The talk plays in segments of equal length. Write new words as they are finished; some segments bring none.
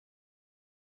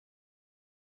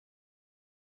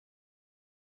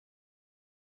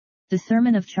The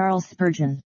Sermon of Charles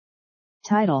Spurgeon.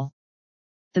 Title: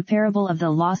 The Parable of the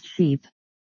Lost Sheep.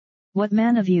 What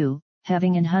man of you,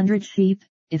 having 100 sheep,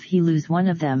 if he lose one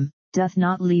of them, doth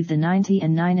not leave the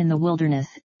 99 in the wilderness,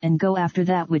 and go after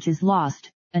that which is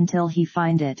lost, until he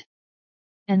find it?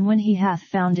 And when he hath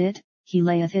found it, he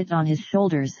layeth it on his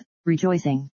shoulders,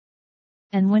 rejoicing.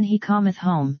 And when he cometh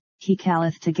home, he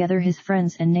calleth together his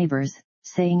friends and neighbors,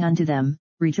 saying unto them,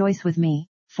 Rejoice with me,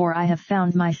 for I have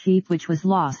found my sheep which was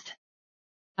lost.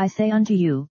 I say unto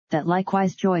you, that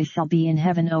likewise joy shall be in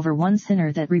heaven over one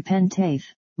sinner that repenteth,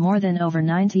 more than over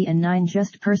 99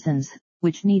 just persons,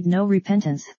 which need no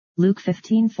repentance. Luke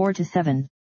 15:4-7.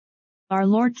 Our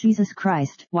Lord Jesus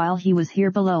Christ, while he was here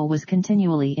below, was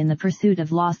continually in the pursuit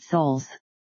of lost souls.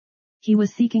 He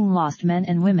was seeking lost men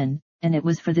and women, and it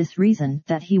was for this reason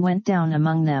that he went down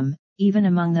among them, even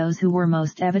among those who were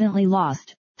most evidently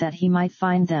lost, that he might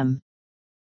find them.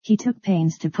 He took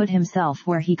pains to put himself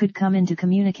where he could come into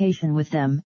communication with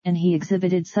them, and he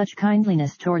exhibited such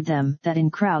kindliness toward them that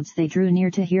in crowds they drew near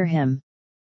to hear him.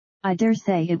 I dare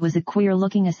say it was a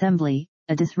queer-looking assembly,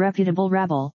 a disreputable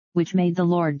rabble, which made the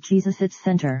Lord Jesus its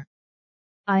center.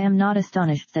 I am not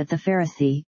astonished that the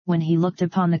Pharisee, when he looked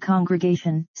upon the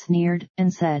congregation, sneered,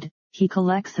 and said, He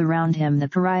collects around him the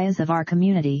pariahs of our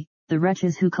community, the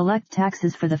wretches who collect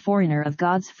taxes for the foreigner of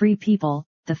God's free people,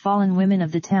 the fallen women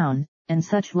of the town, and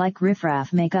such like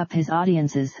riffraff make up his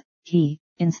audiences. He,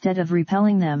 instead of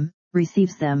repelling them,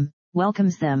 receives them,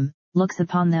 welcomes them, looks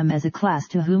upon them as a class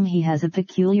to whom he has a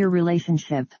peculiar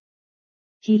relationship.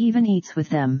 He even eats with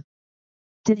them.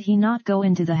 Did he not go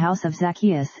into the house of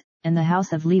Zacchaeus, and the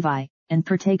house of Levi, and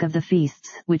partake of the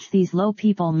feasts which these low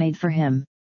people made for him?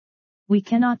 We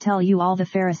cannot tell you all the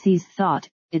Pharisees thought.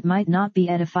 It might not be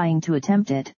edifying to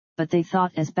attempt it, but they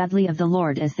thought as badly of the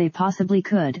Lord as they possibly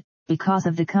could, because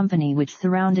of the company which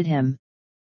surrounded him.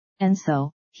 And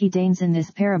so, he deigns in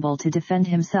this parable to defend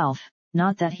himself,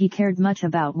 not that he cared much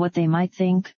about what they might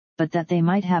think, but that they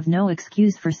might have no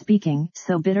excuse for speaking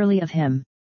so bitterly of him.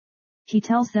 He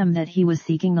tells them that he was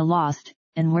seeking the lost,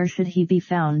 and where should he be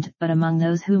found but among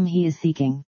those whom he is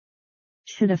seeking?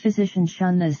 Should a physician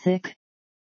shun the sick?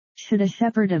 Should a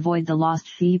shepherd avoid the lost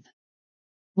sheep?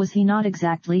 Was he not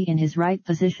exactly in his right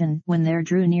position when there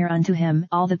drew near unto him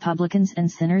all the publicans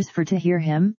and sinners for to hear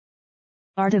him?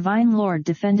 Our divine Lord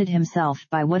defended himself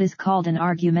by what is called an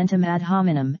argumentum ad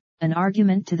hominem, an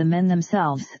argument to the men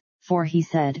themselves, for he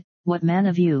said, What man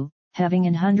of you, having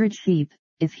 100 sheep,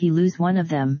 if he lose one of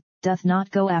them, doth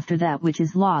not go after that which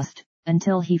is lost,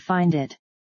 until he find it?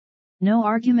 No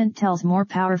argument tells more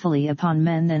powerfully upon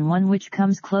men than one which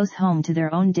comes close home to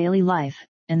their own daily life,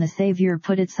 and the Savior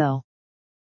put it so.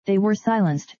 They were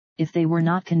silenced, if they were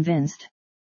not convinced.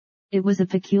 It was a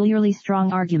peculiarly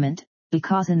strong argument,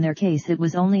 because in their case it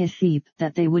was only a sheep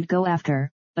that they would go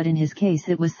after, but in his case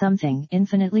it was something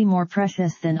infinitely more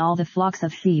precious than all the flocks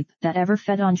of sheep that ever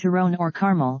fed on Sharon or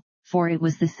Carmel, for it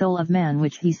was the soul of man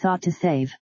which he sought to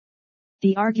save.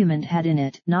 The argument had in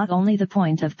it not only the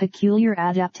point of peculiar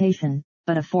adaptation,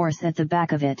 but a force at the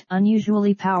back of it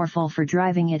unusually powerful for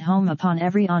driving it home upon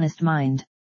every honest mind.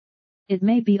 It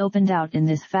may be opened out in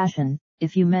this fashion: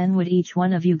 if you men would each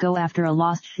one of you go after a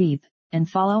lost sheep, and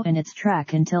follow in its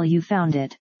track until you found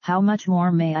it, how much more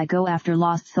may I go after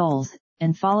lost souls,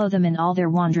 and follow them in all their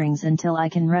wanderings until I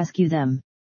can rescue them?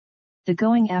 The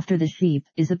going after the sheep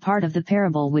is a part of the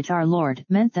parable which our Lord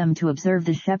meant them to observe.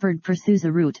 The shepherd pursues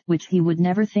a route which he would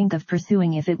never think of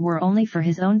pursuing if it were only for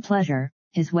his own pleasure.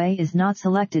 His way is not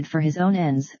selected for his own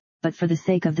ends, but for the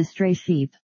sake of the stray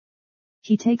sheep.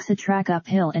 He takes a track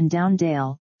uphill and down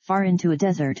dale, far into a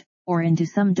desert, or into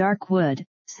some dark wood,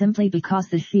 simply because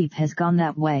the sheep has gone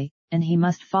that way, and he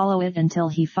must follow it until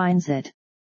he finds it.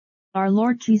 Our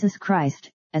Lord Jesus Christ,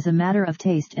 as a matter of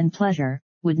taste and pleasure,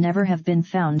 would never have been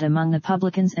found among the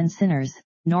publicans and sinners,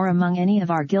 nor among any of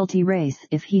our guilty race.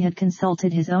 If he had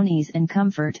consulted his own ease and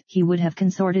comfort, he would have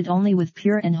consorted only with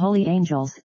pure and holy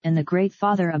angels, and the great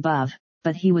Father above,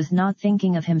 but he was not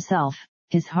thinking of himself.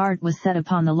 His heart was set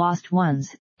upon the lost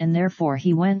ones, and therefore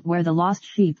he went where the lost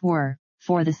sheep were,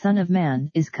 for the Son of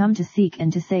Man is come to seek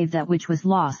and to save that which was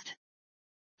lost.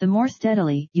 The more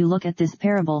steadily you look at this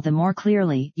parable, the more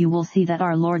clearly you will see that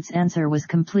our Lord's answer was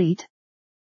complete.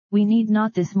 We need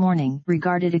not this morning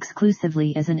regard it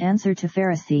exclusively as an answer to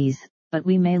Pharisees, but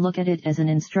we may look at it as an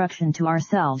instruction to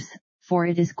ourselves, for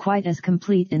it is quite as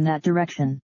complete in that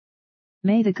direction.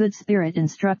 May the good Spirit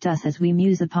instruct us as we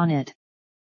muse upon it.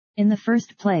 In the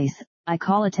first place, I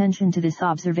call attention to this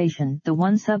observation, the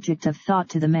one subject of thought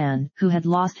to the man who had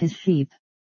lost his sheep.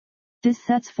 This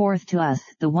sets forth to us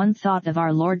the one thought of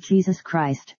our Lord Jesus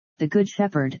Christ, the Good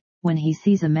Shepherd, when he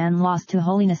sees a man lost to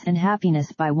holiness and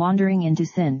happiness by wandering into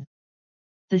sin.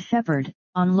 The shepherd,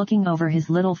 on looking over his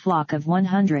little flock of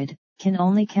 100, can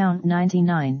only count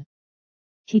 99.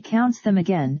 He counts them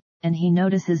again, and he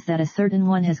notices that a certain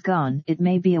one has gone. It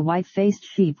may be a white-faced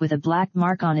sheep with a black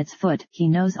mark on its foot. He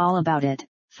knows all about it,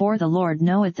 for the Lord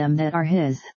knoweth them that are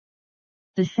his.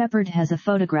 The shepherd has a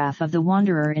photograph of the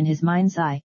wanderer in his mind's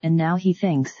eye, and now he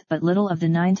thinks but little of the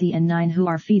 99 who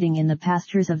are feeding in the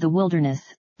pastures of the wilderness,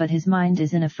 but his mind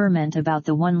is in a ferment about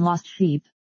the one lost sheep.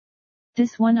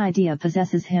 This one idea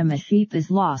possesses him: a sheep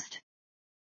is lost.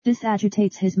 This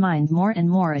agitates his mind more and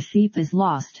more: a sheep is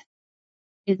lost.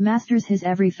 It masters his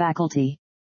every faculty.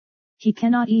 He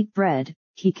cannot eat bread,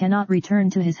 he cannot return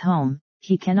to his home,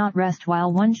 he cannot rest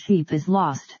while one sheep is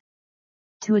lost.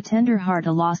 To a tender heart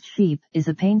a lost sheep is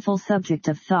a painful subject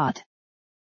of thought.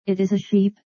 It is a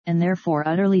sheep, and therefore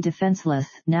utterly defenseless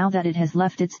now that it has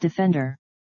left its defender.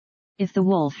 If the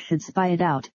wolf should spy it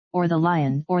out, or the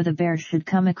lion or the bear should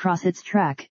come across its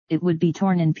track, it would be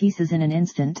torn in pieces in an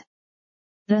instant.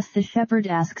 Thus the shepherd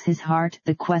asks his heart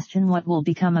the question: what will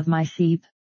become of my sheep?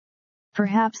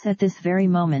 Perhaps at this very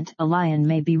moment a lion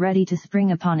may be ready to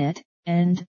spring upon it,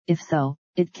 and, if so,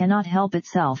 it cannot help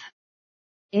itself.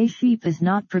 A sheep is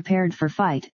not prepared for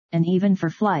fight, and even for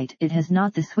flight it has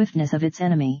not the swiftness of its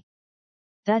enemy.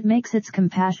 That makes its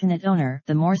compassionate owner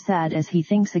the more sad as he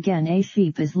thinks again: a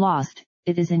sheep is lost,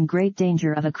 it is in great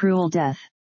danger of a cruel death.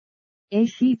 A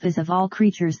sheep is of all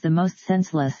creatures the most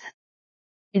senseless.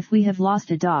 If we have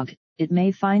lost a dog, it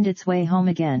may find its way home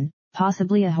again.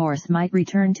 Possibly a horse might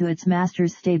return to its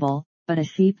master's stable, but a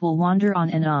sheep will wander on,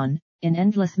 in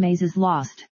endless mazes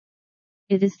lost.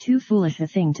 It is too foolish a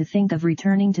thing to think of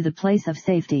returning to the place of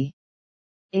safety.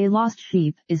 A lost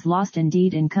sheep is lost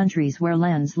indeed in countries where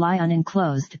lands lie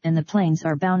unenclosed and the plains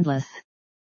are boundless.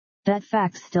 That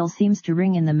fact still seems to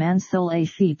ring in the man's soul: a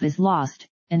sheep is lost,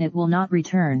 and it will not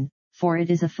return, for it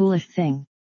is a foolish thing.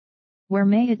 Where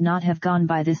may it not have gone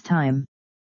by this time?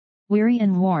 Weary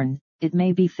and worn, it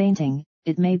may be fainting,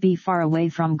 it may be far away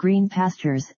from green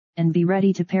pastures, and be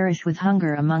ready to perish with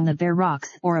hunger among the bare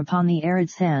rocks or upon the arid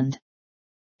sand.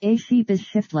 A sheep is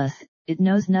shiftless, it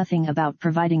knows nothing about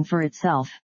providing for itself.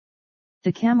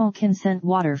 The camel can scent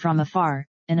water from afar,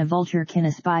 and a vulture can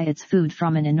espy its food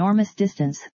from an enormous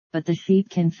distance, but the sheep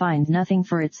can find nothing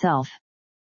for itself.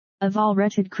 Of all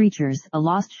wretched creatures, a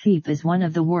lost sheep is one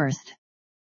of the worst.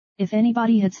 If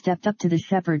anybody had stepped up to the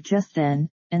shepherd just then,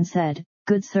 and said,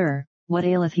 "Good sir, what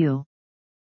aileth you?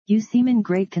 You seem in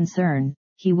great concern,"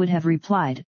 he would have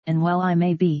replied, "And well I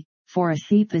may be, for a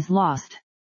sheep is lost.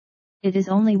 It is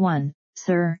only one,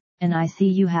 sir, and I see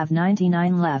you have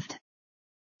 99 left.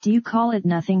 Do you call it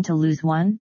nothing to lose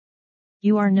one?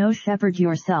 You are no shepherd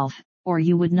yourself, or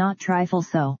you would not trifle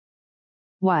so.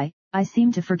 Why, I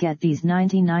seem to forget these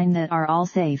 99 that are all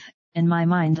safe, and my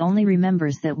mind only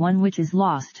remembers that one which is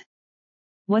lost.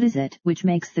 What is it which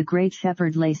makes the great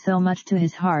shepherd lay so much to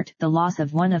his heart the loss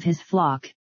of one of his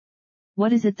flock?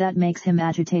 What is it that makes him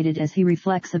agitated as he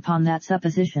reflects upon that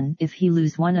supposition if he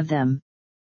lose one of them?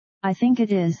 I think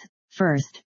it is,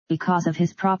 first, because of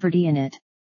his property in it.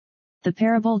 The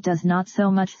parable does not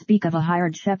so much speak of a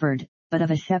hired shepherd, but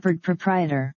of a shepherd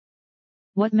proprietor.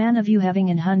 What man of you having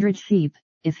 100 sheep,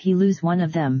 if he lose one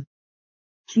of them?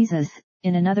 Jesus,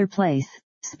 in another place,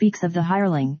 speaks of the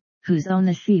hireling, whose own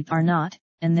the sheep are not,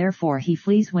 and therefore he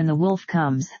flees when the wolf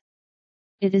comes.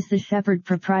 It is the shepherd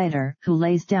proprietor who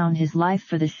lays down his life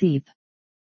for the sheep.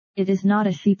 It is not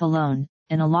a sheep alone,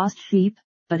 and a lost sheep,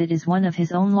 but it is one of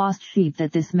his own lost sheep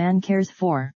that this man cares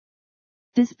for.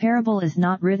 This parable is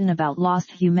not written about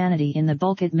lost humanity in the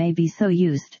bulk. It may be so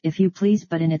used if you please,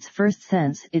 but in its first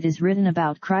sense it is written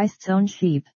about Christ's own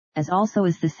sheep, as also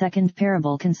is the second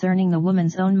parable concerning the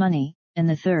woman's own money, and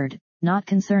the third, not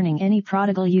concerning any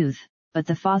prodigal youth, but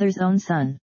the Father's own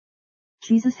Son.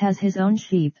 Jesus has his own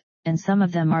sheep, and some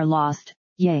of them are lost,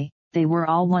 yea, they were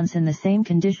all once in the same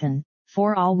condition,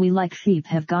 for all we like sheep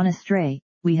have gone astray,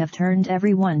 we have turned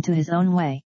every one to his own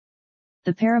way.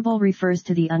 The parable refers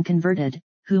to the unconverted,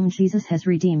 whom Jesus has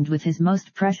redeemed with his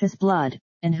most precious blood,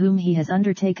 and whom he has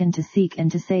undertaken to seek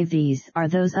and to save. These are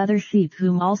those other sheep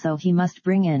whom also he must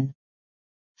bring in.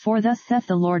 For thus saith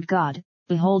the Lord God,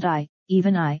 Behold I,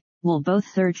 even I, will both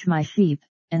search my sheep,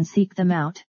 and seek them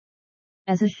out.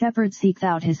 As a shepherd seeks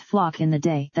out his flock in the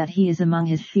day that he is among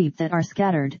his sheep that are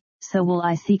scattered, so will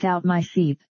I seek out my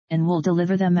sheep, and will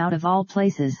deliver them out of all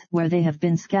places where they have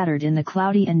been scattered in the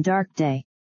cloudy and dark day.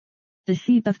 The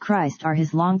sheep of Christ are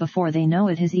his long before they know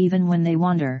it his. Even when they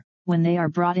wander, when they are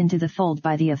brought into the fold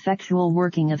by the effectual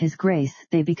working of his grace,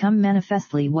 they become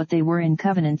manifestly what they were in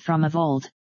covenant from of old.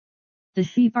 The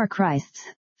sheep are Christ's,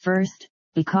 first,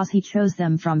 because he chose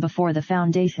them from before the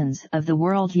foundations of the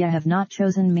world. Ye have not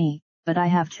chosen me, but I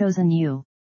have chosen you.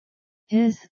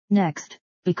 Next,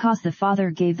 because the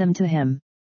Father gave them to him.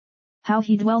 How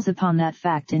he dwells upon that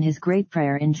fact in his great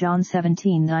prayer in John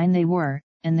 17:9. They were,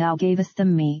 and thou gavest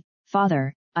them me,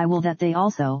 Father, I will that they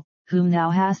also, whom thou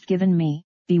hast given me,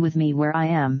 be with me where I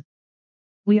am.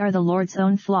 We are the Lord's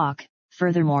own flock.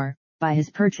 Furthermore, by his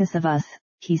purchase of us,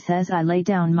 he says, I lay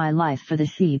down my life for the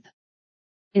sheep.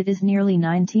 It is nearly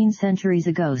 19 centuries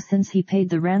ago since he paid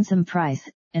the ransom price,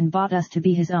 and bought us to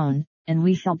be his own, and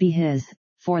we shall be his,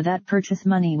 for that purchase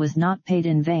money was not paid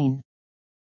in vain.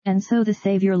 And so the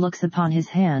Savior looks upon his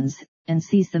hands, and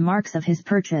sees the marks of his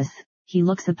purchase. He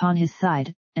looks upon his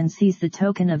side, and sees the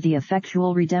token of the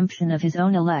effectual redemption of his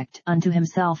own elect unto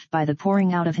himself by the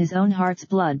pouring out of his own heart's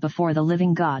blood before the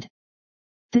living God.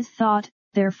 This thought,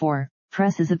 therefore,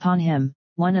 presses upon him,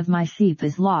 one of my sheep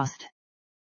is lost.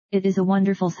 It is a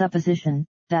wonderful supposition,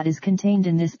 that is contained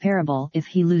in this parable. If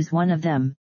he lose one of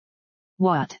them.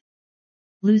 What?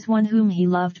 Lose one whom he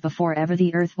loved before ever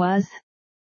the earth was?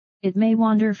 It may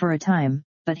wander for a time,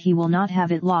 but he will not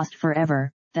have it lost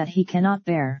forever, that he cannot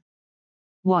bear.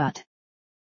 What?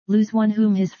 Lose one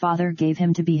whom his Father gave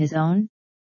him to be his own?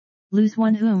 Lose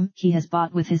one whom he has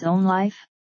bought with his own life?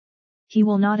 He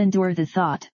will not endure the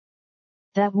thought.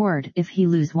 That word, if he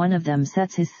lose one of them,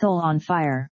 sets his soul on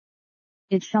fire.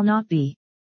 It shall not be.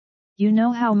 You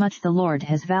know how much the Lord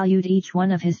has valued each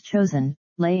one of his chosen,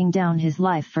 laying down his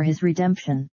life for his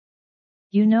redemption.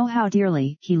 You know how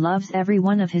dearly he loves every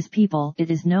one of his people. It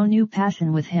is no new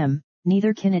passion with him,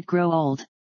 neither can it grow old.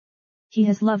 He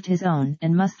has loved his own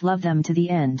and must love them to the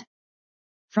end.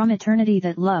 From eternity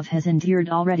that love has endured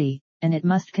already, and it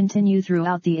must continue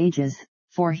throughout the ages,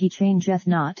 for he changeth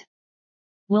not.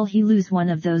 Will he lose one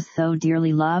of those so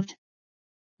dearly loved?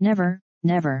 Never,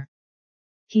 never.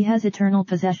 He has eternal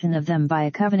possession of them by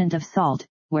a covenant of salt,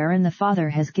 wherein the Father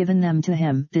has given them to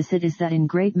him. This it is that in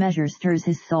great measure stirs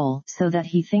his soul, so that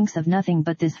he thinks of nothing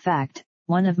but this fact,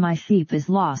 one of my sheep is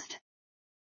lost.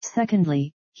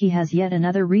 Secondly, he has yet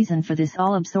another reason for this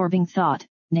all-absorbing thought,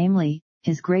 namely,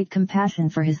 his great compassion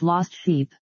for his lost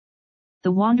sheep.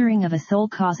 The wandering of a soul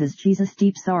causes Jesus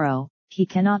deep sorrow. He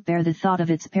cannot bear the thought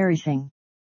of its perishing.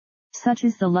 Such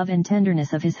is the love and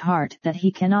tenderness of his heart that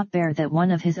he cannot bear that one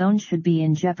of his own should be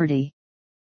in jeopardy.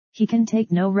 He can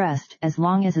take no rest as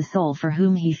long as a soul for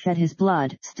whom he shed his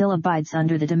blood still abides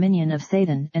under the dominion of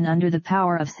Satan and under the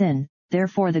power of sin.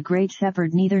 Therefore the great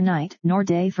shepherd neither night nor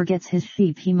day forgets his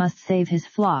sheep. He must save his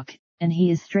flock, and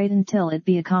he is straitened till it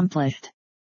be accomplished.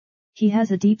 He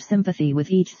has a deep sympathy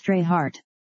with each stray heart.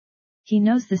 He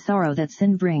knows the sorrow that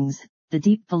sin brings, the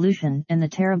deep pollution and the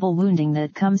terrible wounding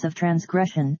that comes of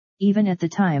transgression, even at the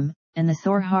time, and the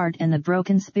sore heart and the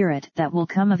broken spirit that will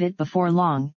come of it before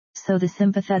long. So the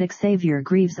sympathetic Savior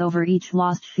grieves over each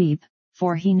lost sheep,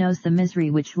 for he knows the misery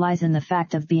which lies in the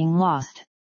fact of being lost.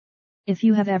 If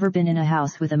you have ever been in a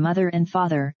house with a mother and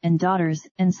father, and daughters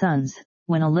and sons,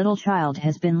 when a little child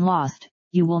has been lost,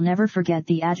 you will never forget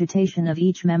the agitation of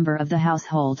each member of the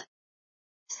household.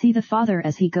 See the father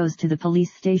as he goes to the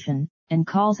police station, and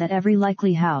calls at every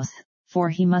likely house, for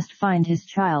he must find his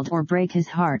child or break his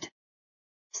heart.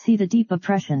 See the deep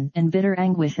oppression and bitter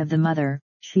anguish of the mother.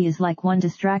 She is like one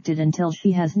distracted until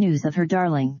she has news of her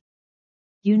darling.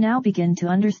 You now begin to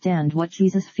understand what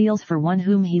Jesus feels for one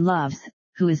whom he loves,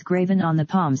 who is graven on the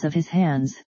palms of his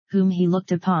hands, whom he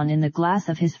looked upon in the glass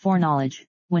of his foreknowledge,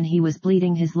 when he was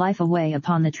bleeding his life away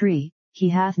upon the tree. He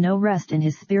hath no rest in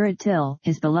his spirit till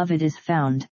his beloved is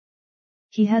found.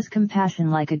 He has compassion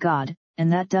like a God,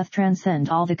 and that doth transcend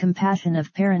all the compassion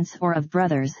of parents or of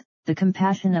brothers, the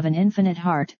compassion of an infinite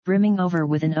heart brimming over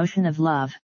with an ocean of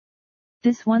love.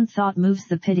 This one thought moves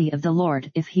the pity of the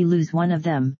Lord if he lose one of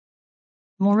them.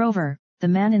 Moreover, the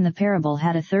man in the parable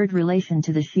had a third relation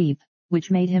to the sheep, which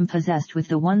made him possessed with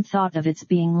the one thought of its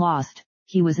being lost.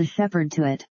 He was a shepherd to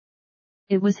it.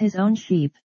 It was his own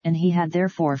sheep, and he had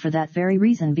therefore for that very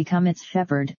reason become its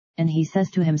shepherd, and he says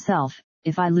to himself,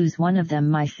 if I lose one of them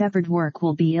my shepherd work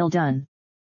will be ill done.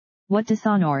 What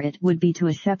dishonor it would be to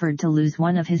a shepherd to lose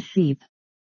one of his sheep.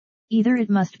 Either it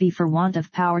must be for want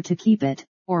of power to keep it,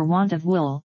 or want of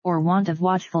will, or want of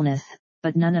watchfulness,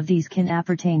 but none of these can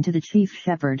appertain to the chief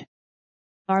shepherd.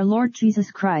 Our Lord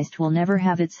Jesus Christ will never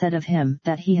have it said of him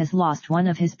that he has lost one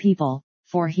of his people,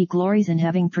 for he glories in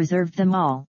having preserved them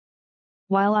all.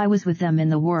 While I was with them in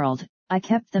the world, I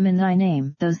kept them in thy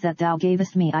name. Those that thou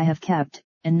gavest me I have kept,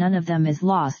 and none of them is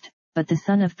lost, but the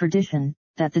son of perdition,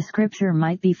 that the scripture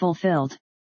might be fulfilled.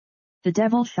 The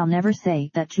devil shall never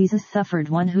say that Jesus suffered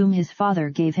one whom his Father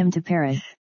gave him to perish.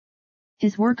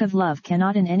 His work of love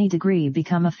cannot in any degree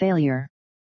become a failure.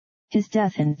 his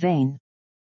death in vain?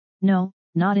 No,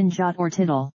 not in jot or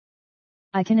tittle.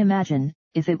 I can imagine,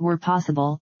 if it were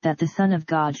possible, that the Son of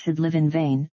God should live in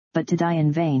vain, but to die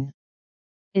in vain.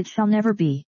 It shall never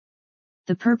be.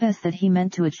 The purpose that he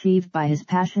meant to achieve by his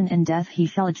passion and death he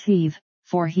shall achieve,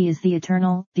 for he is the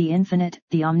eternal, the infinite,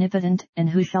 the omnipotent, and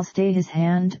who shall stay his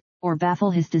hand, or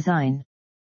baffle his design?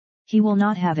 He will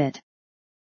not have it.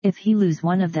 If he lose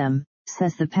one of them,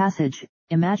 says the passage,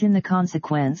 imagine the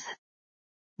consequence.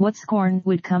 What scorn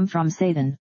would come from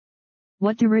Satan?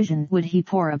 What derision would he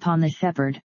pour upon the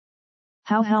shepherd?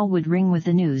 How hell would ring with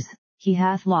the news, he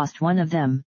hath lost one of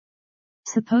them.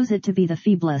 Suppose it to be the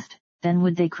feeblest, then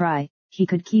would they cry, he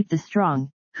could keep the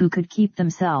strong, who could keep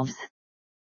themselves.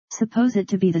 Suppose it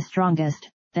to be the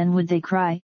strongest, then would they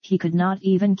cry, he could not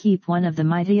even keep one of the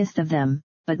mightiest of them,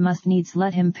 but must needs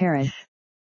let him perish.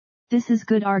 This is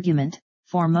good argument,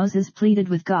 for Moses pleaded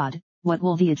with God, what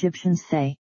will the Egyptians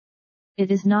say?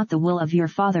 It is not the will of your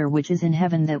Father which is in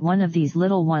heaven that one of these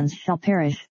little ones shall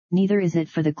perish, neither is it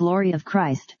for the glory of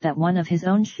Christ that one of his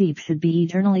own sheep should be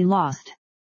eternally lost.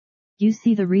 You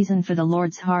see the reason for the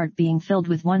Lord's heart being filled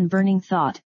with one burning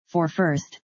thought, for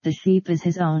first, the sheep is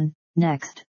his own,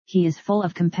 next, he is full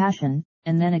of compassion,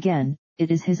 and then again,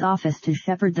 it is his office to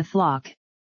shepherd the flock.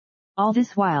 All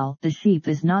this while the sheep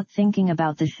is not thinking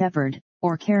about the shepherd,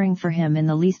 or caring for him in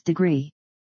the least degree.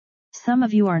 Some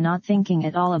of you are not thinking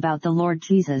at all about the Lord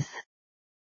Jesus.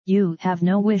 You have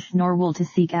no wish nor will to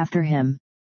seek after him.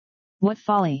 What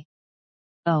folly!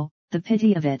 Oh, the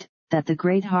pity of it, that the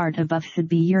great heart above should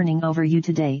be yearning over you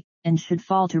today, and should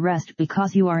fall to rest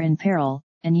because you are in peril,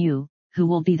 and you, who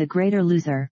will be the greater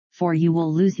loser, for you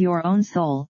will lose your own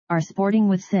soul, are sporting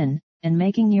with sin, and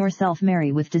making yourself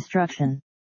merry with destruction.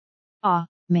 Ah,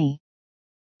 me!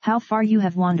 How far you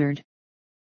have wandered!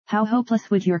 How hopeless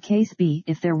would your case be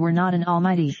if there were not an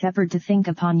almighty shepherd to think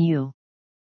upon you.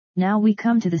 Now we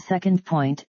come to the second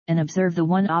point, and observe the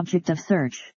one object of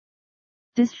search.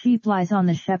 This sheep lies on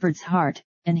the shepherd's heart,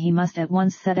 and he must at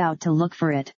once set out to look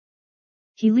for it.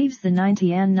 He leaves the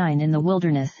 99 in the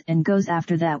wilderness and goes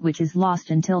after that which is lost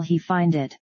until he find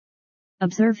it.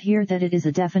 Observe here that it is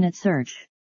a definite search.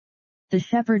 The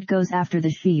shepherd goes after the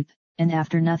sheep, and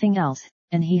after nothing else,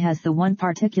 and he has the one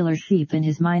particular sheep in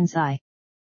his mind's eye.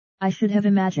 I should have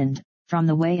imagined, from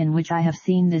the way in which I have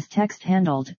seen this text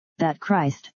handled, that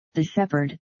Christ, the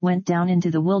shepherd, went down into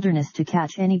the wilderness to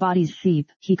catch anybody's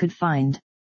sheep he could find.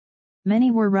 Many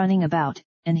were running about,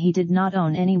 and he did not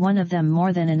own any one of them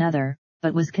more than another,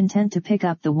 but was content to pick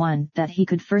up the one that he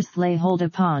could first lay hold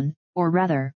upon, or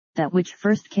rather, that which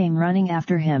first came running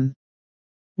after him.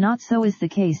 Not so is the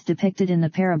case depicted in the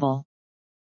parable.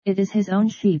 It is his own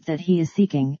sheep that he is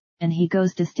seeking, and he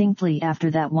goes distinctly after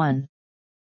that one.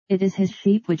 It is his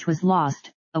sheep which was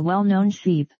lost, a well-known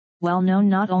sheep, well known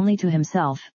not only to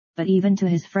himself, but even to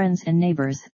his friends and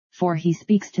neighbors, for he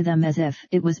speaks to them as if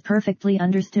it was perfectly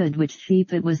understood which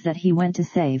sheep it was that he went to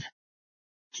save.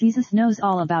 Jesus knows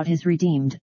all about his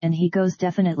redeemed, and he goes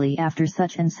definitely after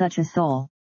such and such a soul.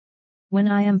 When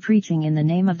I am preaching in the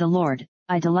name of the Lord,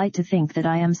 I delight to think that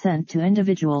I am sent to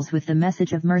individuals with the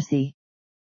message of mercy.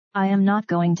 I am not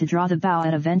going to draw the bow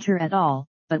at a venture at all,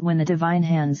 but when the divine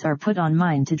hands are put on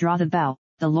mine to draw the bow,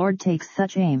 the Lord takes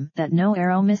such aim that no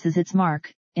arrow misses its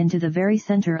mark. Into the very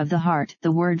center of the heart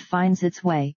the word finds its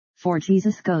way, for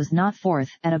Jesus goes not forth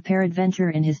at a peradventure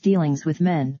in his dealings with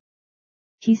men.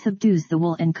 He subdues the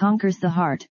will and conquers the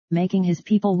heart, making his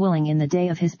people willing in the day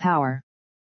of his power.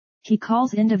 He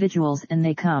calls individuals and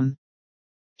they come.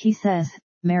 He says,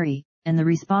 Mary, and the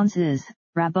response is,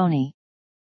 Rabboni.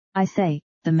 I say,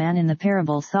 the man in the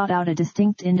parable sought out a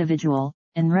distinct individual,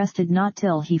 and rested not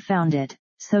till he found it.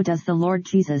 So does the Lord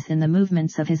Jesus in the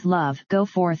movements of his love go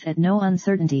forth at no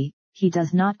uncertainty. He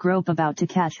does not grope about to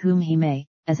catch whom he may,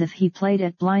 as if he played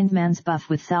at blind man's buff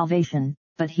with salvation,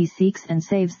 but he seeks and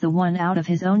saves the one out of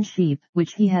his own sheep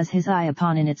which he has his eye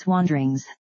upon in its wanderings.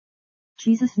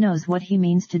 Jesus knows what he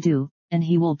means to do, and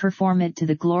he will perform it to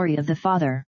the glory of the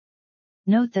Father.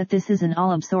 Note that this is an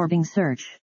all-absorbing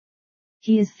search.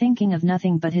 He is thinking of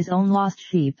nothing but his own lost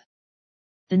sheep.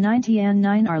 The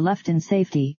 99 are left in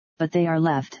safety, but they are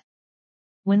left.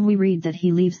 When we read that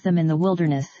he leaves them in the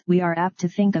wilderness, we are apt to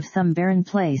think of some barren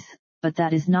place, but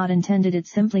that is not intended. It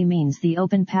simply means the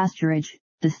open pasturage,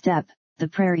 the steppe, the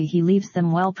prairie. He leaves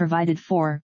them well provided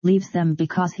for, leaves them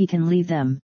because he can leave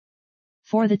them.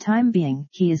 For the time being,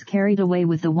 he is carried away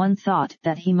with the one thought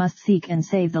that he must seek and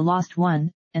save the lost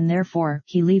one, and therefore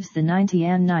he leaves the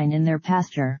 99 in their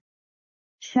pasture.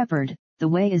 Shepherd, the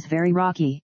way is very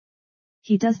rocky.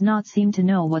 He does not seem to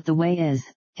know what the way is.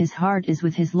 His heart is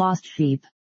with his lost sheep.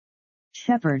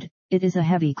 Shepherd, it is a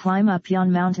heavy climb up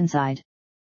yon mountainside.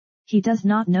 He does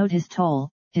not note his toll,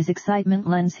 his excitement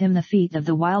lends him the feet of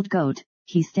the wild goat,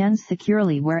 he stands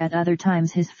securely where at other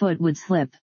times his foot would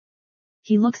slip.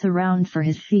 He looks around for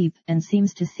his sheep and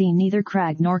seems to see neither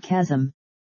crag nor chasm.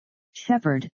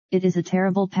 Shepherd, it is a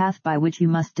terrible path by which you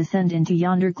must descend into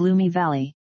yonder gloomy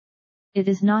valley. It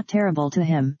is not terrible to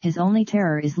him, his only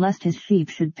terror is lest his sheep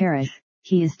should perish,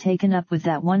 he is taken up with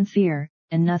that one fear,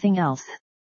 and nothing else.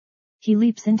 He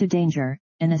leaps into danger,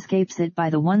 and escapes it by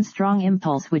the one strong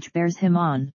impulse which bears him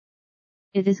on.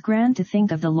 It is grand to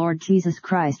think of the Lord Jesus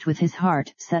Christ with his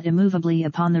heart set immovably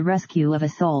upon the rescue of a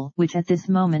soul which at this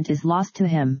moment is lost to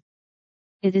him.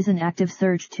 It is an active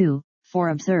search too, for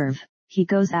observe, he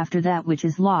goes after that which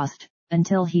is lost,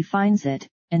 until he finds it,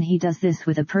 and he does this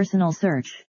with a personal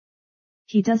search.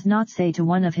 He does not say to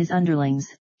one of his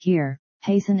underlings, "Here,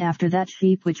 hasten after that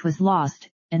sheep which was lost,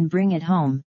 and bring it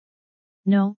home."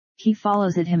 No, he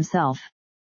follows it himself.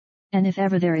 And if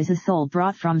ever there is a soul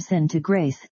brought from sin to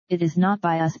grace, it is not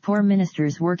by us poor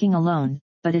ministers working alone,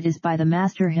 but it is by the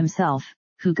Master himself,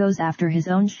 who goes after his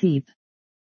own sheep.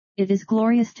 It is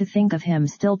glorious to think of him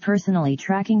still personally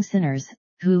tracking sinners,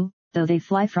 who, though they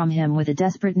fly from him with a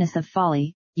desperateness of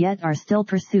folly, yet are still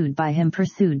pursued by him,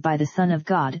 pursued by the Son of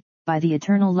God, by the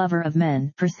eternal lover of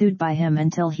men, pursued by him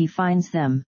until he finds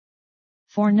them.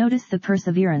 For notice the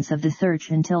perseverance of the search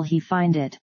until he find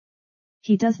it.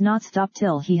 He does not stop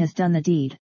till he has done the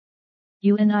deed.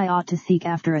 You and I ought to seek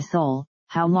after a soul,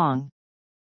 how long?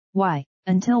 Why,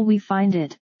 until we find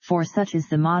it, for such is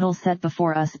the model set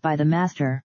before us by the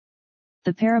Master.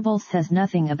 The parable says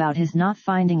nothing about his not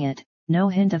finding it, no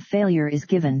hint of failure is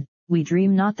given, we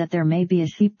dream not that there may be a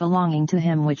sheep belonging to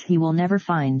him which he will never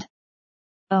find.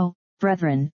 Oh,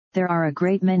 brethren, there are a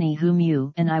great many whom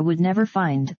you and I would never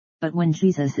find, but when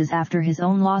Jesus is after his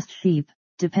own lost sheep,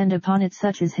 depend upon it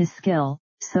such is his skill,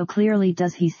 so clearly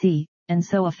does he see, and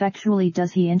so effectually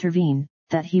does he intervene,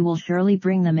 that he will surely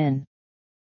bring them in.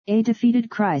 A defeated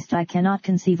Christ I cannot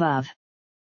conceive of.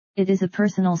 It is a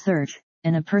personal search,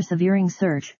 and a persevering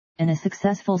search, and a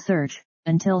successful search,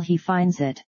 until he finds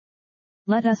it.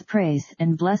 Let us praise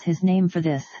and bless his name for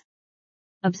this.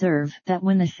 Observe that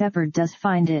when the shepherd does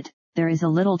find it, there is a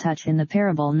little touch in the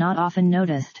parable not often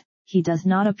noticed, he does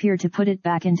not appear to put it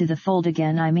back into the fold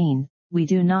again. We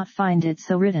do not find it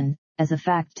so written, as a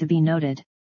fact to be noted.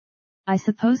 I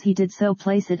suppose he did so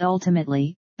place it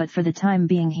ultimately, but for the time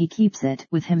being he keeps it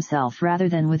with himself rather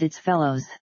than with its fellows.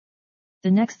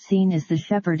 The next scene is the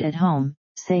shepherd at home,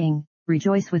 saying,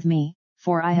 "Rejoice with me,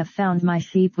 for I have found my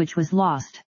sheep which was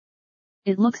lost."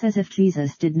 It looks as if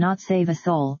Jesus did not save a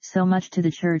soul so much to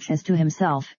the church as to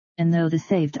himself, and though the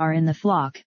saved are in the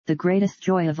flock, the greatest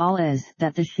joy of all is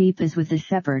that the sheep is with the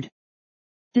shepherd.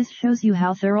 This shows you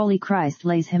how thoroughly Christ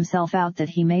lays himself out that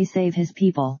he may save his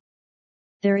people.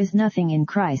 There is nothing in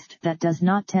Christ that does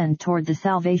not tend toward the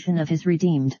salvation of his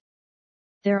redeemed.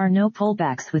 There are no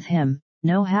pullbacks with him,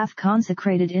 no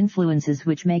half-consecrated influences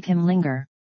which make him linger.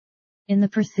 In the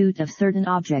pursuit of certain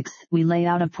objects we lay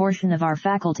out a portion of our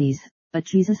faculties, but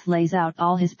Jesus lays out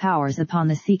all his powers upon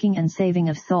the seeking and saving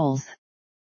of souls.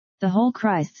 The whole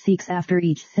Christ seeks after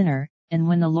each sinner, and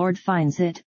when the Lord finds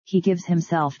it, he gives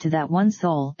himself to that one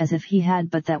soul as if he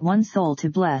had but that one soul to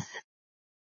bless.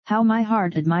 How my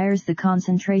heart admires the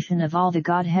concentration of all the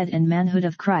Godhead and manhood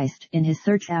of Christ in his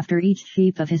search after each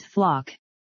sheep of his flock.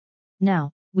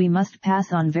 Now, we must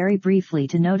pass on very briefly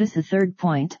to notice a third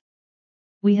point.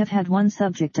 We have had one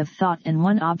subject of thought and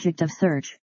one object of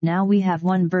search, now we have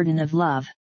one burden of love.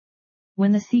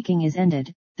 When the seeking is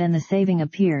ended, then the saving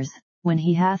appears, when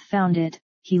he hath found it,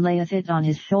 he layeth it on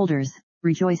his shoulders,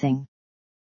 rejoicing.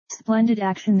 Splendid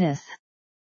action this!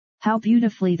 How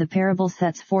beautifully the parable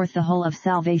sets forth the whole of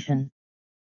salvation.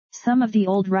 Some of the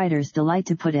old writers delight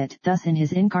to put it thus: in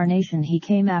his incarnation he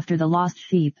came after the lost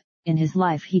sheep, in his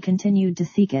life he continued to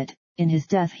seek it, in his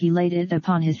death he laid it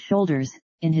upon his shoulders,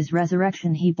 in his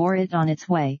resurrection he bore it on its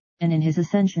way, and in his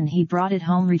ascension he brought it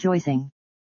home rejoicing.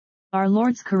 Our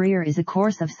Lord's career is a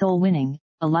course of soul winning,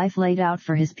 a life laid out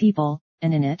for his people,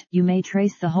 and in it you may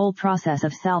trace the whole process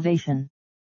of salvation.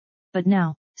 But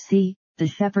now, see, the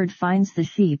shepherd finds the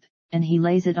sheep, and he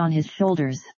lays it on his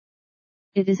shoulders.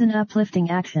 It is an uplifting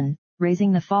action,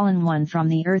 raising the fallen one from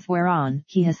the earth whereon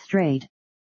he has strayed.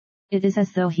 It is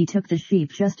as though he took the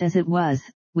sheep just as it was,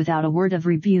 without a word of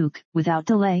rebuke, without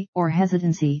delay or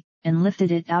hesitancy, and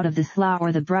lifted it out of the slough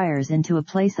or the briars into a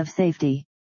place of safety.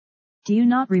 Do you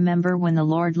not remember when the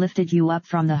Lord lifted you up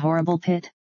from the horrible pit?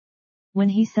 When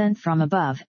he sent from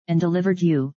above, and delivered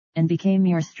you, and became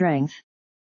your strength?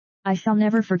 I shall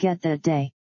never forget that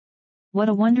day. What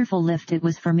a wonderful lift it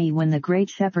was for me when the great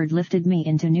shepherd lifted me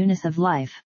into newness of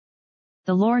life.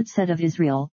 The Lord said of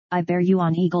Israel, I bear you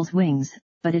on eagle's wings,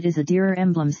 but it is a dearer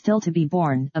emblem still to be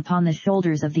borne upon the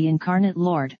shoulders of the incarnate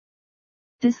Lord.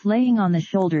 This laying on the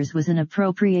shoulders was an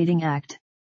appropriating act.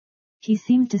 He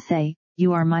seemed to say,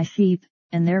 you are my sheep,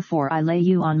 and therefore I lay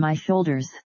you on my shoulders.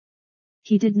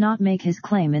 He did not make his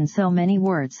claim in so many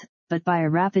words, but by a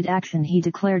rapid action he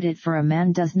declared it, for a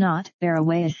man does not bear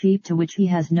away a sheep to which he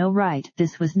has no right.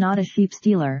 This was not a sheep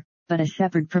stealer, but a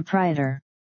shepherd proprietor.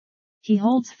 He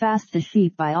holds fast the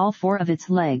sheep by all four of its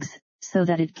legs, so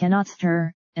that it cannot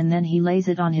stir, and then he lays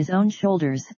it on his own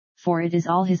shoulders, for it is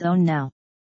all his own now.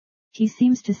 He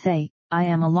seems to say, I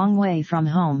am a long way from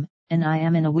home, and I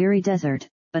am in a weary desert,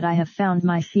 but I have found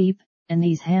my sheep, and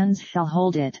these hands shall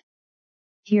hold it.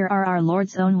 Here are our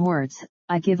Lord's own words,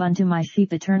 I give unto my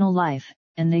sheep eternal life,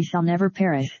 and they shall never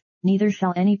perish, neither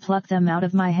shall any pluck them out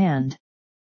of my hand.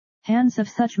 Hands of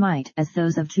such might as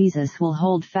those of Jesus will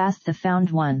hold fast the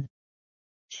found one.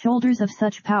 Shoulders of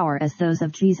such power as those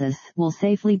of Jesus will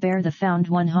safely bear the found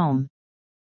one home.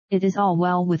 It is all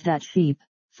well with that sheep,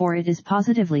 for it is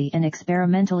positively and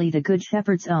experimentally the Good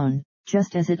Shepherd's own,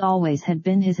 just as it always had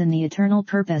been his in the eternal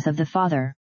purpose of the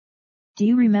Father. Do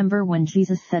you remember when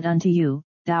Jesus said unto you,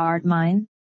 Thou art mine?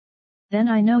 Then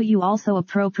I know you also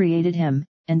appropriated him,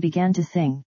 and began to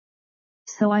sing.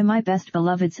 So I my best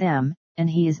beloved's am, and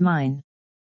he is mine.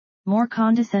 More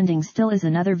condescending still is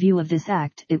another view of this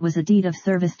act. It was a deed of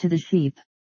service to the sheep.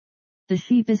 The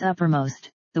sheep is uppermost,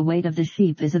 the weight of the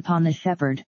sheep is upon the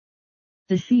shepherd.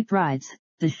 The sheep rides,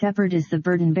 the shepherd is the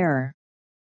burden bearer.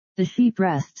 The sheep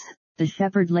rests, the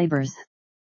shepherd labors.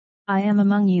 I am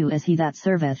among you as he that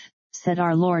serveth, said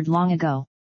our Lord long ago.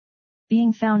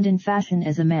 Being found in fashion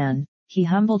as a man, he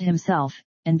humbled himself,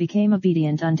 and became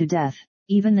obedient unto death,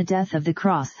 even the death of the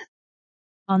cross.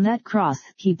 On that cross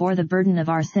he bore the burden of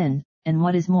our sin, and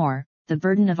what is more, the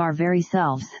burden of our very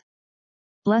selves.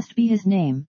 Blessed be his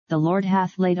name, the Lord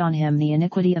hath laid on him the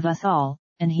iniquity of us all,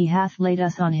 and he hath laid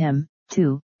us on him,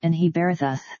 too, and he beareth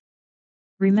us.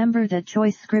 Remember that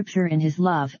choice scripture, in his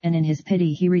love and in his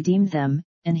pity he redeemed them,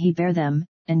 and he bare them,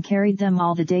 and carried them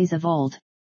all the days of old.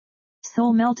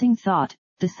 Soul-melting thought,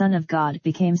 the Son of God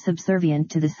became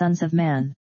subservient to the sons of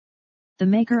man. The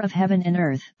Maker of heaven and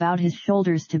earth bowed his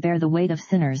shoulders to bear the weight of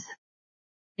sinners.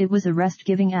 It was a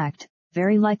rest-giving act,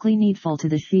 very likely needful to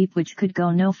the sheep which could go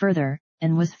no further,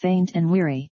 and was faint and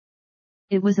weary.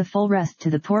 It was a full rest to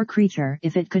the poor creature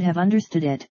if it could have understood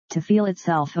it, to feel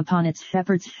itself upon its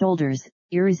shepherd's shoulders,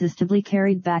 irresistibly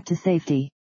carried back to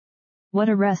safety. What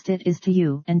a rest it is to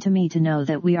you and to me to know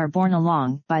that we are borne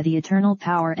along by the eternal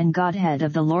power and Godhead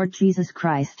of the Lord Jesus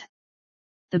Christ.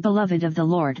 The beloved of the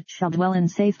Lord shall dwell in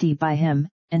safety by him,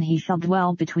 and he shall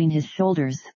dwell between his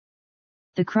shoulders.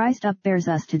 The Christ upbears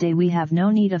us today. We have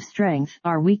no need of strength,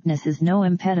 our weakness is no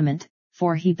impediment,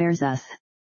 for he bears us.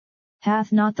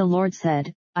 Hath not the Lord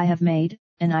said, I have made,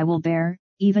 and I will bear,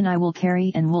 even I will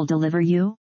carry and will deliver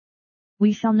you?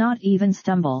 We shall not even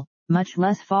stumble, much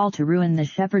less fall to ruin. The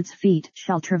shepherd's feet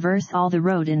shall traverse all the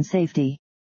road in safety.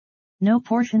 No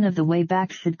portion of the way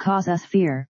back should cause us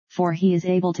fear, for he is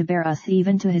able to bear us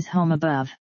even to his home above.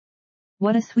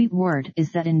 What a sweet word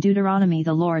is that in Deuteronomy,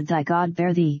 the Lord thy God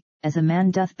bare thee, as a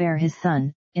man doth bear his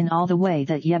son, in all the way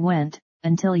that ye went,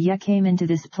 until ye came into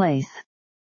this place.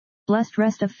 Blessed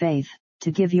rest of faith,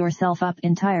 to give yourself up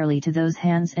entirely to those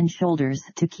hands and shoulders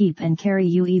to keep and carry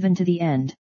you even to the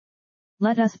end.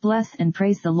 Let us bless and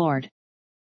praise the Lord.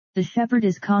 The shepherd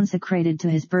is consecrated to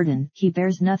his burden. He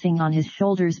bears nothing on his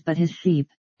shoulders but his sheep,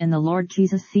 and the Lord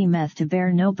Jesus seemeth to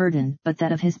bear no burden but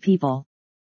that of his people.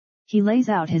 He lays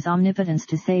out his omnipotence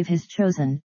to save his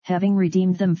chosen, having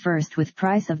redeemed them first with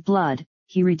price of blood,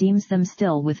 he redeems them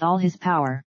still with all his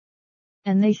power.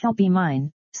 And they shall be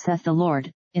mine, saith the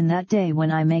Lord, in that day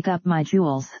when I make up my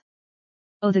jewels.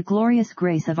 O the glorious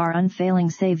grace of our unfailing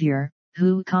Savior,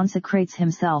 who consecrates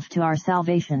himself to our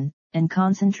salvation, and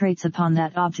concentrates upon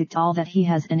that object all that he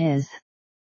has and is.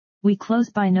 We close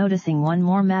by noticing one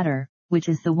more matter, which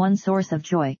is the one source of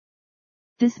joy.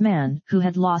 This man who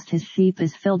had lost his sheep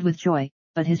is filled with joy,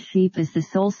 but his sheep is the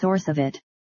sole source of it.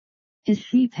 His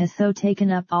sheep has so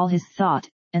taken up all his thought,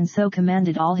 and so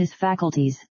commanded all his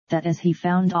faculties, that as he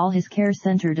found all his care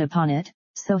centered upon it,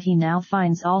 so he now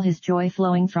finds all his joy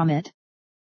flowing from it.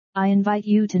 I invite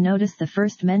you to notice the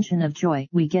first mention of joy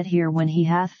we get here. When he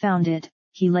hath found it,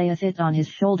 he layeth it on his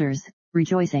shoulders,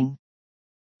 rejoicing.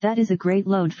 That is a great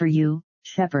load for you,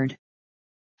 shepherd.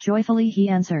 Joyfully he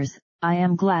answers, I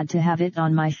am glad to have it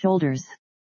on my shoulders.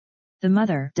 The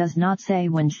mother does not say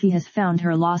when she has found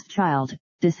her lost child,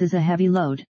 this is a heavy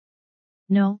load.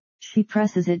 No, she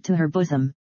presses it to her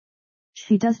bosom.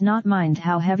 She does not mind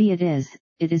how heavy it is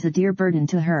a dear burden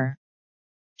to her.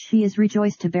 She is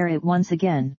rejoiced to bear it once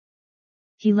again,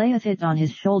 He layeth it on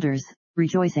his shoulders,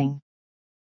 rejoicing.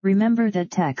 Remember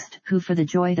that text, who for the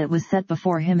joy that was set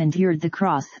before him endured the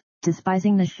cross,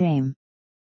 despising the shame.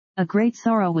 A great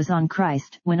sorrow was on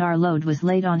Christ when our load was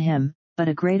laid on him, but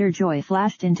a greater joy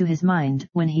flashed into his mind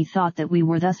when he thought that we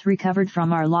were thus recovered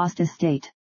from our lost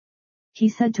estate. He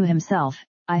said to himself,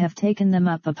 I have taken them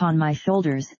up upon my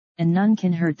shoulders, and none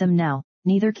can hurt them now,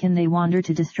 neither can they wander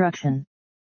to destruction.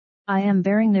 I am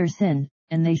bearing their sin,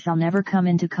 and they shall never come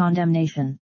into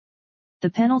condemnation. The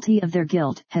penalty of their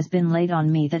guilt has been laid on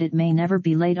me that it may never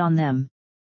be laid on them.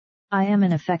 I am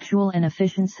an effectual and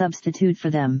efficient substitute for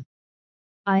them.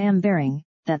 I am bearing,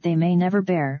 that they may never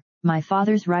bear, my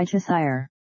Father's righteous ire.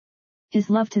 His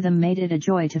love to them made it a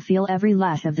joy to feel every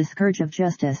lash of the scourge of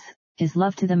justice, his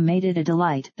love to them made it a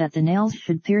delight that the nails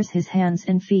should pierce his hands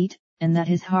and feet, and that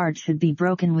his heart should be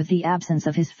broken with the absence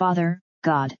of his Father,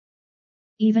 God.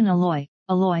 Even Eloi,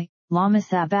 Eloi, lama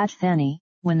sabachthani,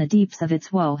 when the deeps of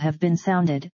its woe have been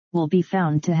sounded, will be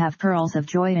found to have pearls of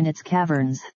joy in its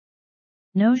caverns.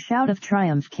 No shout of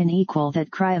triumph can equal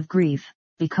that cry of grief,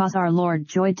 because our Lord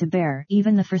joyed to bear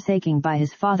even the forsaking by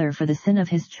his Father for the sin of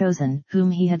his chosen, whom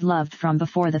he had loved from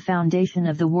before the foundation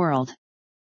of the world.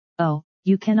 Oh,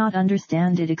 you cannot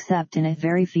understand it except in a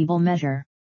very feeble measure.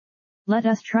 Let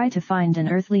us try to find an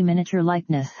earthly miniature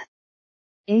likeness.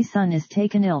 A son is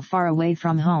taken ill far away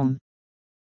from home.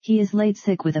 He is laid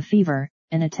sick with a fever,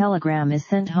 and a telegram is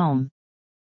sent home.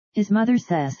 His mother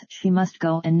says she must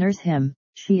go and nurse him.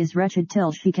 She is wretched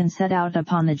till she can set out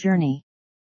upon the journey.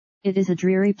 It is a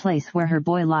dreary place where her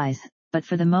boy lies, but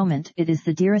for the moment it is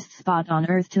the dearest spot on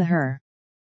earth to her.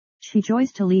 She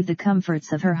joys to leave the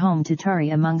comforts of her home to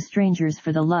tarry among strangers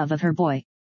for the love of her boy.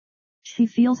 She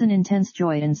feels an intense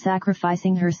joy in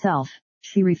sacrificing herself.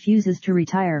 She refuses to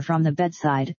retire from the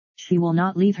bedside, she will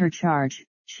not leave her charge,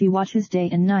 she watches day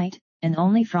and night, and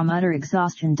only from utter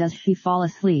exhaustion does she fall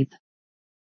asleep.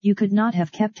 You could not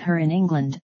have kept her in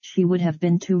England, she would have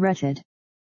been too wretched.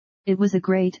 It was a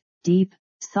great, deep,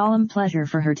 solemn pleasure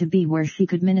for her to be where she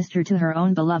could minister to her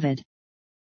own beloved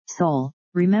soul.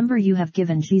 Remember you have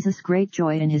given Jesus great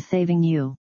joy in his saving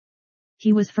you.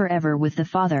 He was forever with the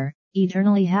Father,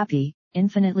 eternally happy,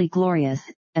 infinitely glorious,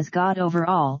 as God over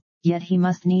all, yet he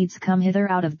must needs come hither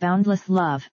out of boundless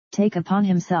love, take upon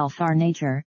himself our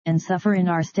nature, and suffer in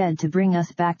our stead to bring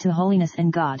us back to holiness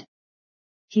and God.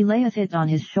 He layeth it on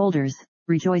his shoulders,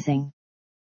 rejoicing.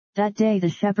 That day the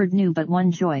shepherd knew but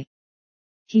one joy.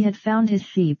 He had found his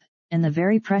sheep, and the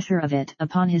very pressure of it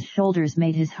upon his shoulders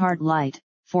made his heart light,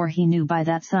 for he knew by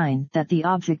that sign that the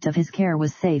object of his care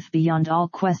was safe beyond all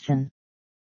question.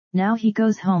 Now he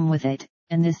goes home with it,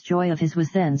 and this joy of his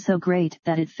was then so great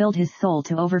that it filled his soul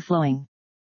to overflowing.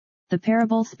 The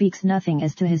parable speaks nothing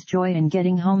as to his joy in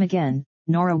getting home again,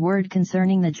 nor a word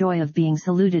concerning the joy of being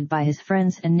saluted by his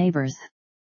friends and neighbors.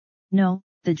 No,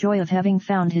 the joy of having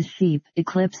found his sheep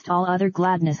eclipsed all other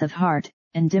gladness of heart,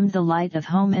 and dimmed the light of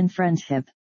home and friendship.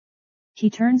 He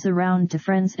turns around to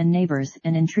friends and neighbors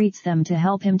and entreats them to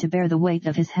help him to bear the weight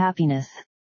of his happiness.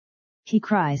 He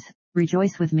cries,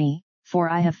 "Rejoice with me, for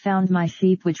I have found my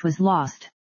sheep which was lost."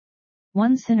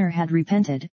 One sinner had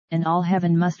repented, and all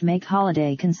heaven must make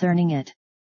holiday concerning it.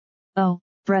 Oh,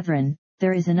 brethren,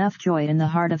 there is enough joy in the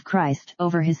heart of Christ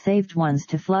over his saved ones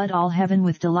to flood all heaven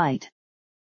with delight.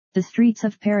 The streets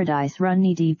of paradise run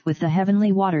knee-deep with the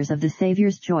heavenly waters of the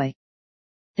Saviour's joy.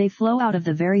 They flow out of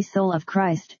the very soul of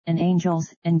Christ, and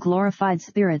angels and glorified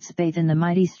spirits bathe in the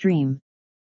mighty stream.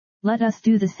 Let us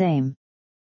do the same.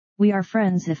 We are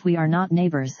friends if we are not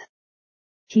neighbors.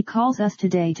 He calls us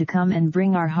today to come and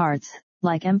bring our hearts,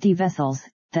 like empty vessels,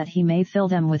 that he may fill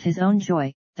them with his own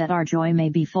joy, that our joy may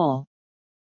be full.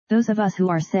 Those of us who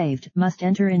are saved must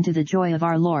enter into the joy of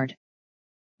our Lord.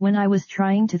 When I was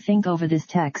trying to think over this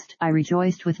text, I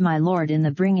rejoiced with my Lord in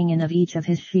the bringing in of each of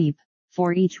his sheep,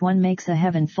 for each one makes a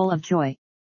heaven full of joy.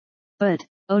 But,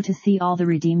 oh, to see all the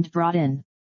redeemed brought in!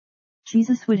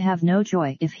 Jesus would have no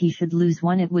joy if he should lose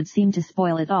one. It would seem to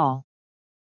spoil it all.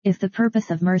 If the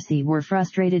purpose of mercy were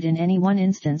frustrated in any one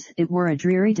instance, it were a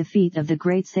dreary defeat of the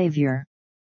great Savior.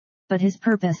 But his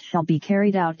purpose shall be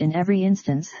carried out in every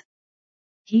instance.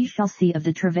 He shall see of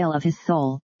the travail of his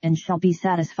soul, and shall be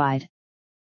satisfied.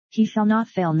 He shall not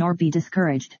fail nor be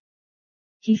discouraged.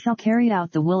 He shall carry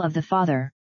out the will of the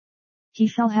Father. He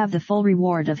shall have the full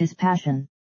reward of his passion.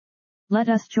 Let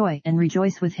us joy and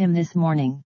rejoice with him this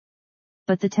morning.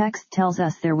 But the text tells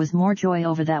us there was more joy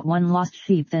over that one lost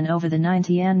sheep than over the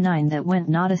 99 that went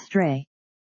not astray.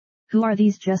 Who are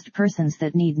these just persons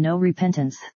that need no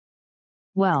repentance?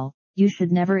 Well, you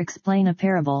should never explain a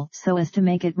parable so as to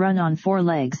make it run on 4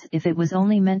 legs if it was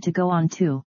only meant to go on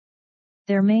 2.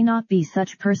 There may not be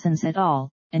such persons at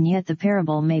all, and yet the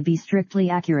parable may be strictly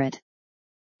accurate.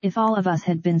 If all of us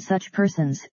had been such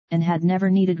persons, and had never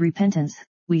needed repentance,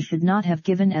 we should not have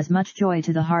given as much joy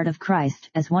to the heart of Christ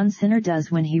as one sinner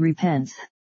does when he repents.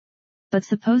 But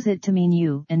suppose it to mean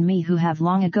you and me who have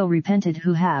long ago repented,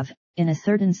 who have, in a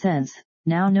certain sense,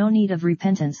 now no need of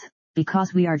repentance,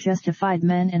 because we are justified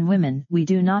men and women. We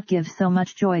do not give so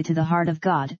much joy to the heart of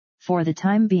God, for the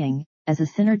time being, as a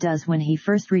sinner does when he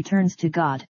first returns to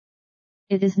God.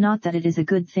 It is not that it is a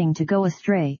good thing to go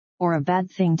astray, or a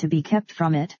bad thing to be kept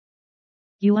from it.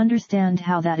 You understand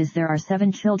how that is. There are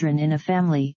 7 children in a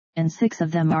family, and 6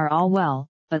 of them are all well,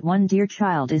 but one dear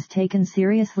child is taken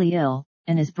seriously ill,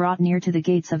 and is brought near to the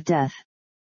gates of death.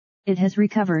 It has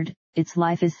recovered, its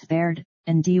life is spared,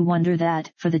 and do you wonder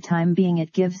that, for the time being,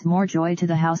 it gives more joy to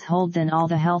the household than all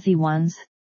the healthy ones?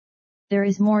 There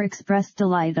is more expressed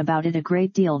delight about it a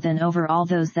great deal than over all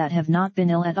those that have not been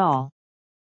ill at all.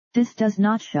 This does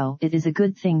not show it is a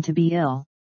good thing to be ill.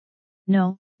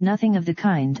 No, nothing of the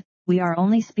kind. We are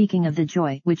only speaking of the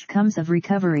joy which comes of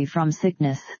recovery from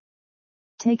sickness.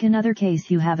 Take another case.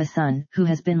 You have a son who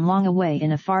has been long away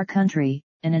in a far country,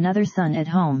 and another son at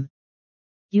home.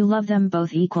 You love them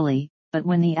both equally, but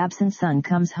when the absent son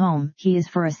comes home, he is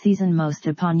for a season most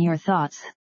upon your thoughts.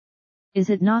 Is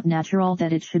it not natural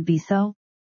that it should be so?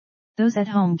 Those at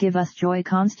home give us joy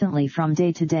constantly from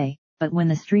day to day, but when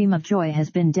the stream of joy has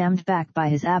been dammed back by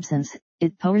his absence,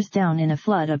 it pours down in a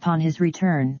flood upon his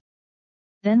return.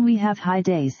 Then we have high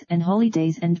days and holy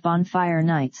days and bonfire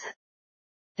nights.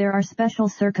 There are special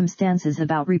circumstances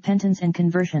about repentance and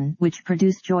conversion which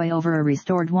produce joy over a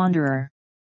restored wanderer.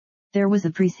 There was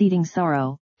a preceding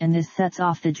sorrow, and this sets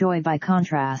off the joy by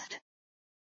contrast.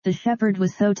 The shepherd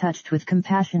was so touched with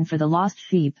compassion for the lost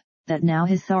sheep, that now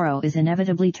his sorrow is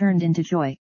inevitably turned into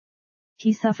joy.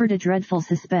 He suffered a dreadful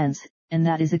suspense, and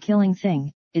that is a killing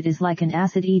thing. It is like an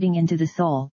acid eating into the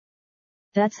soul.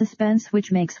 That suspense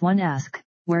which makes one ask,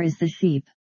 where is the sheep?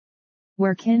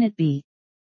 Where can it be?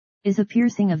 Is a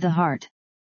piercing of the heart.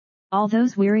 All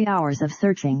those weary hours of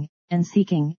searching, and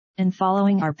seeking, and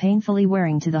following are painfully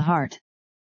wearing to the heart.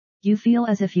 You feel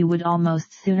as if you would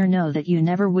almost sooner know that you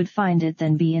never would find it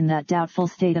than be in that doubtful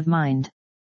state of mind.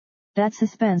 That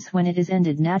suspense, when it is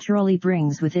ended, naturally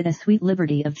brings with it a sweet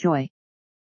liberty of joy.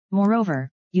 Moreover,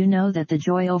 you know that the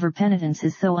joy over penitence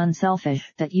is so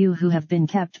unselfish that you who have been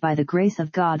kept by the grace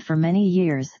of God for many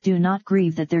years do not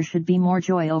grieve that there should be more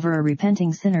joy over a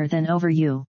repenting sinner than over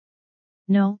you.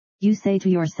 No, you say to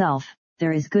yourself,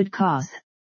 there is good cause.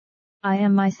 I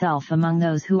am myself among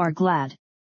those who are glad.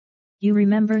 You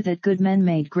remember that good men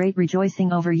made great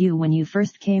rejoicing over you when you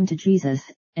first came to Jesus,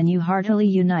 and you heartily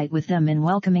unite with them in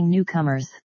welcoming newcomers.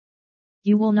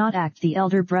 You will not act the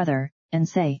elder brother, and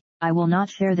say, I will not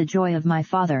share the joy of my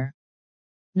father.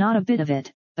 Not a bit of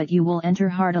it, but you will enter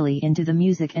heartily into the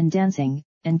music and dancing,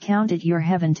 and count it your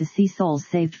heaven to see souls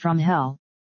saved from hell.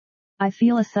 I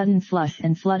feel a sudden flush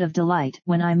and flood of delight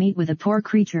when I meet with a poor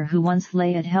creature who once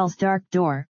lay at hell's dark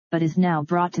door, but is now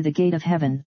brought to the gate of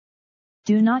heaven.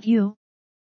 Do not you?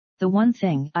 The one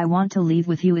thing I want to leave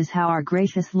with you is how our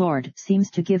gracious Lord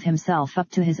seems to give himself up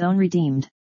to his own redeemed.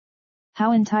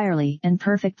 How entirely and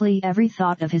perfectly every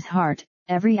thought of his heart,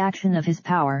 every action of his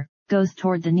power, goes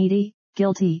toward the needy,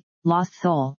 guilty, lost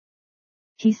soul.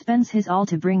 He spends his all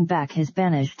to bring back his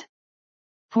banished.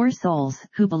 Poor souls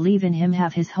who believe in him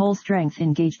have his whole strength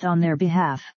engaged on their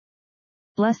behalf.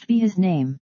 Blessed be his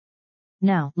name.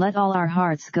 Now let all our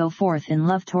hearts go forth in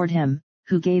love toward him,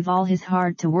 who gave all his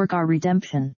heart to work our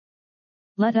redemption.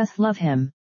 Let us love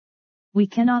him. We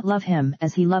cannot love him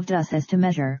as he loved us as to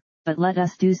measure, but let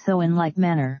us do so in like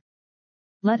manner.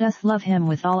 Let us love him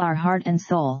with all our heart and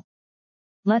soul.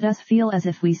 Let us feel as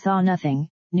if we saw nothing,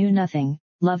 knew nothing,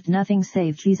 loved nothing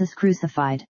save Jesus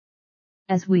crucified.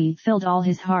 As we filled all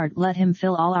his heart, let him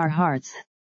fill all our hearts.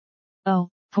 Oh,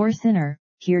 poor sinner,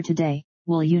 here today,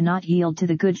 will you not yield to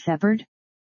the Good Shepherd?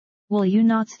 Will you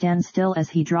not stand still as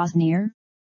he draws near?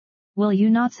 Will you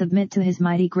not submit to his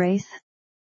mighty grace?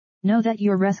 Know that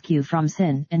your rescue from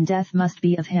sin and death must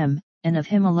be of him, and of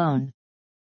him alone.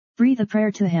 Breathe a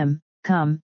prayer to him,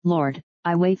 Come, Lord,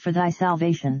 I wait for thy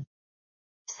salvation.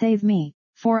 Save me,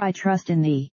 for I trust in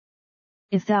thee.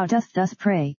 If thou dost thus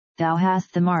pray, thou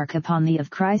hast the mark upon thee of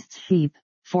Christ's sheep,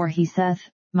 for he saith,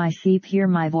 My sheep hear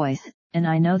my voice, and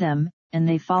I know them, and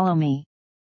they follow me.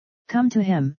 Come to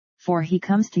him, for he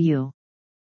comes to you.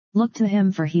 Look to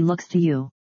him, for he looks to you.